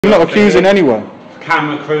not accusing anyone.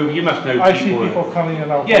 Camera crew, you must know people. I see people coming in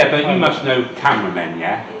and out. Yeah, but you must know cameramen,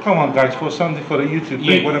 yeah? Come on, guys, for something for the YouTube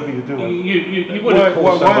thing, whatever you do. You wouldn't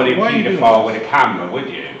call somebody a paedophile with a camera, would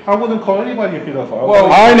you? I wouldn't call anybody a paedophile.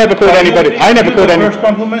 Well, I never called anybody. I never called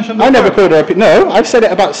anyone. I never called her a No, I've said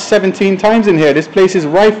it about 17 times in here. This place is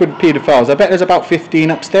rife with paedophiles. I bet there's about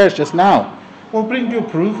 15 upstairs just now. Well, bring your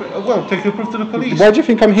proof. Well, take your proof to the police. Why do you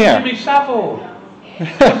think I'm here? Jimmy Savile.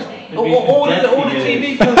 all the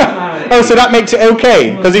TV personalities. Oh, so that makes it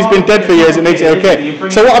okay? Because he's been dead for years, it makes it okay.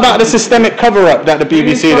 So what about the systemic cover-up that the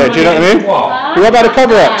BBC did? Do you know what I mean? What about the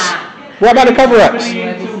cover-ups? What about the cover-ups?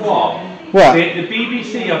 What? The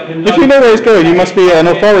BBC up in If you know where it's going, you must be an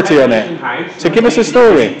authority on it. So give us a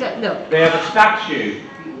story. They have a statue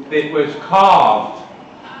that was carved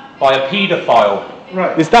by a paedophile.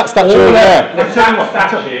 Right. Is that statue there?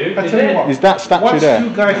 Is that statue once there?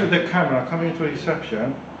 you guys with the camera come into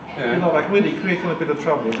reception, you know, like really creating a bit of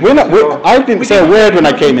trouble. We're not. I didn't say a word when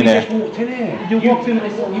I came in here. You walked in here. You walked in.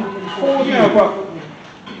 Yeah, but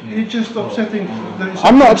you're just upsetting.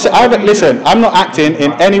 I'm not upset. Listen, I'm not acting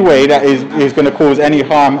in any way that is going to cause any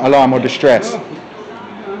harm, alarm, or distress.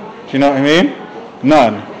 Do you know what I mean?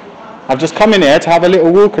 None. I've just come in here to have a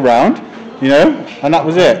little walk around, you know, and that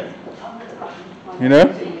was it. You know?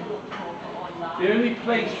 The only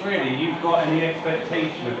place really you've got any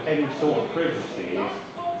expectation of any sort of privacy is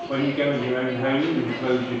when you go in your own home and you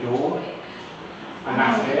close your door, and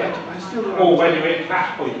that's it. Or when you're in a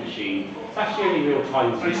cash point machine. That's the only real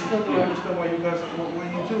time. I still don't understand why you guys, what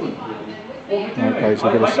are you doing? Okay, so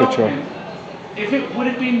I've got to switch on. If it would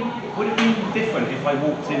have been different if I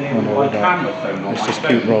walked in here with my camera phone on. Let's just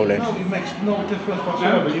keep rolling. No, it makes no difference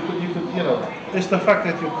whatsoever. No. You could, you know, it's the fact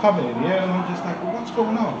that you're coming in here and I'm just like, well, what's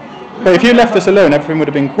going on? But if you left us alone, everything would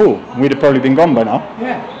have been cool. We'd have probably been gone by now.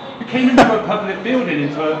 Yeah, you came into a public building,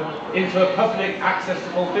 into a public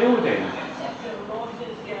accessible building.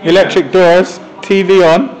 Electric doors, TV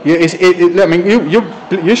on. I mean,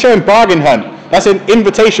 you're showing bargain hunt. That's an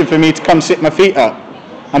invitation for me to come sit my feet up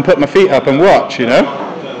and put my feet up and watch, you know?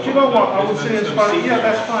 Do you know what? I would say it's fine. Yeah,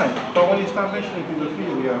 that's fine. But when you start mentioning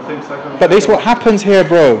pedophilia and things like that. But this is what happens here,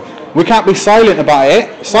 bro. We can't be silent about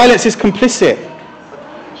it. Silence is complicit.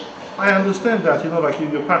 I understand that, you know, like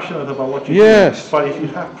you're passionate about what you do. But if you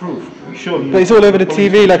have proof, surely. But it's all over the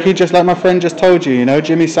TV, like my friend just told you, you know,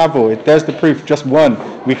 Jimmy Savile. There's the proof, just one.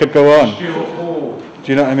 We could go on. Do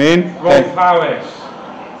you know what I mean? Rob Harris.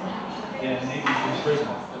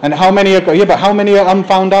 And how many are? Yeah, but how many are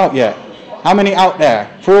unfound out yet? How many out there?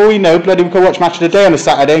 For all we know, bloody we could watch Match of the Day on a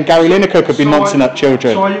Saturday, and Gary Lineker could be noncing up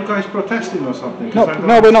children. So are you guys protesting or something?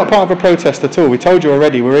 No, we're not part of a protest at all. We told you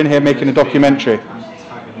already. We're in here making a documentary.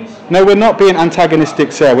 No, we're not being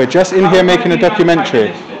antagonistic, sir. We're just in here making a documentary.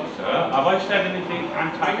 Have I said anything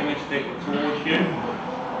antagonistic towards you?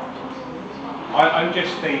 I'm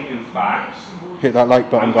just stating facts. Hit that like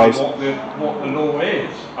button, guys. What the law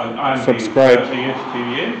is. I'm Subscribe. being courteous to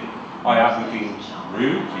you. I haven't been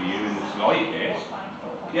rude to you in the slightest.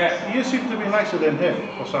 Yeah. You seem to be nicer than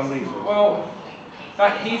him for some reason. Well,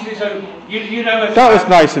 he's his own. You know. That was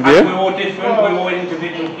nice of you. We're all different. We're all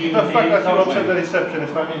individual human beings. The fact that you upset the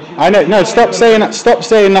receptionist, I mean. I know. No, stop saying that. Stop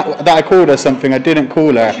saying that I called her something. I didn't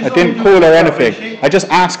call her. I didn't call her anything. I just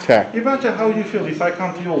asked her. Imagine how you feel if I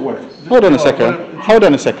come to your work. Hold on a second. Hold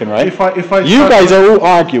on a second, right? If I you guys are all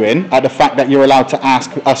arguing at the fact that you're allowed to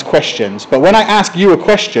ask us questions, but when I ask you a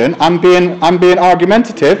question, I'm being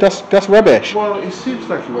argumentative. That's rubbish. Well, it seems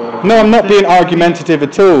like you are. No, I'm not being argumentative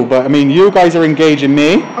at all. But I mean, you guys are engaging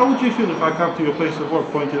me. How would you feel if I come to your place of work,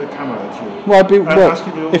 pointing the camera at you? Well,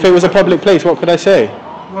 if it was a public place, what could I say?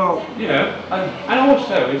 Well, you know, and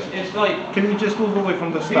also it's like. Can you just move away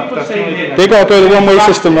from the stuff? They got to go the one-way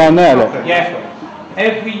system around there. Look. Okay. Yeah.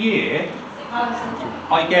 Every year,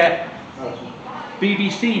 I get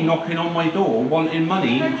BBC knocking on my door wanting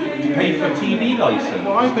money to pay for a TV license.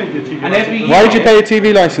 Well, I paid the TV and every year, why did you pay a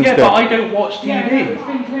TV license? Yeah, but I don't watch TV.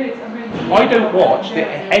 I don't watch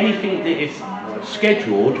anything that is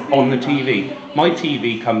scheduled on the TV. My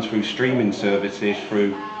TV comes through streaming services,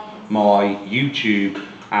 through my YouTube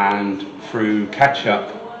and through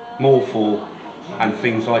Catch-Up, Morphle and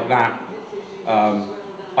things like that.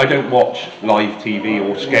 I don't watch live TV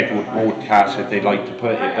or scheduled broadcasts, as they like to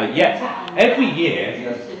put it, but yet every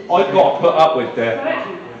year I've got to put up with the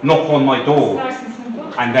knock on my door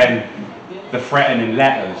and then the threatening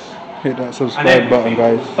letters. Hit that subscribe button,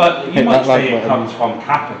 guys. But you might say it comes from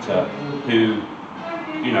Capita, who,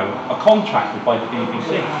 you know, are contracted by the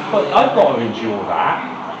BBC. But I've got to endure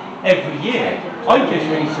that every year. I just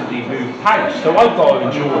recently moved house, so I've got to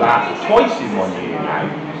endure that twice in 1 year now.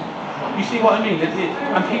 You see what I mean?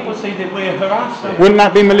 And people say that we're harassing. Wouldn't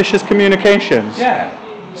that be malicious communications? Yeah.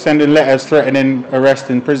 Sending letters threatening arrest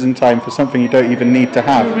and prison time for something you don't even need to Do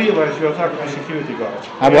have. you realise you're attacking a security guard?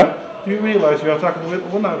 What? Do you realise you're attacking?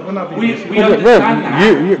 We're not being. We understand that.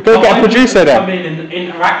 You go get a producer then. I wouldn't have come in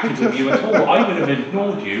and interacted with you at all. I would have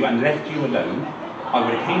ignored you and left you alone. I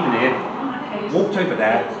would have came in here, walked over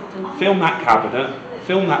there, filmed that cabinet,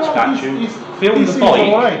 filmed that statue, filmed the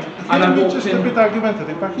bike, and I walked just in. a bit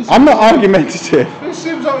argumentative, but I'm not argumentative. It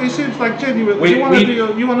seems like genuine.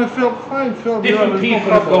 You want to film? Fine, film. Different You know, people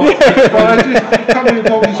no have got. but I just come with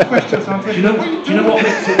all these questions. I'm Do you know what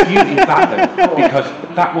makes it unique that though? Because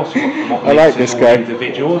that was what I like makes this us guy. all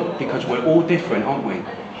individual. Because we're all different, aren't we?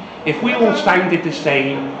 If we all sounded the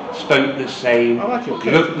same, spoke the same, I like your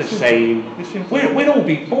case. looked the same, It seems we'd all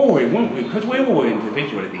be boring, wouldn't we? Because we're all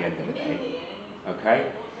individual at the end of the day.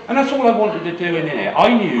 Okay? And that's all I wanted to do in here.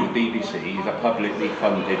 I knew BBC is a publicly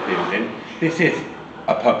funded building. This is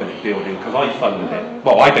a public building because I funded it.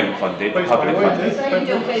 Well, I don't fund it, the public funds it. So you don't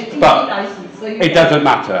get a TV But license. So you it doesn't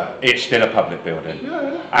matter. It's still a public building.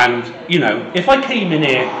 And, you know, if I came in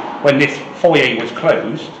here when this foyer was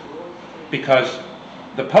closed, because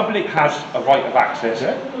the public has a right of access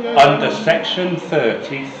under section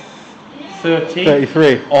 33.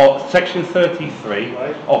 Or section 33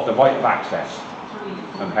 of the right of access.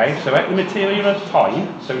 Okay, so at the material of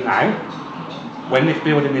time, so now, when this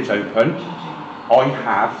building is open, I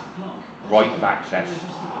have right of access.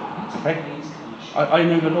 Okay? I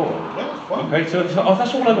know the law. Okay, so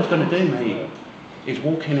that's all I was going to do, mate, is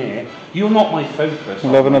walk in here. You're not my focus.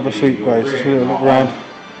 We'll have another seat, guys. Just a little look round.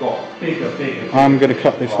 Bigger. I'm going to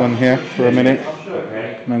cut this one here for a minute,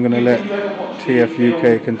 and I'm going to let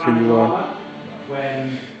TF UK continue on.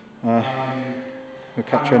 We'll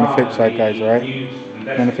catch you on the flip side, guys, alright? If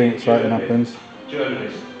anything exciting happens,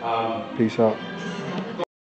 peace out.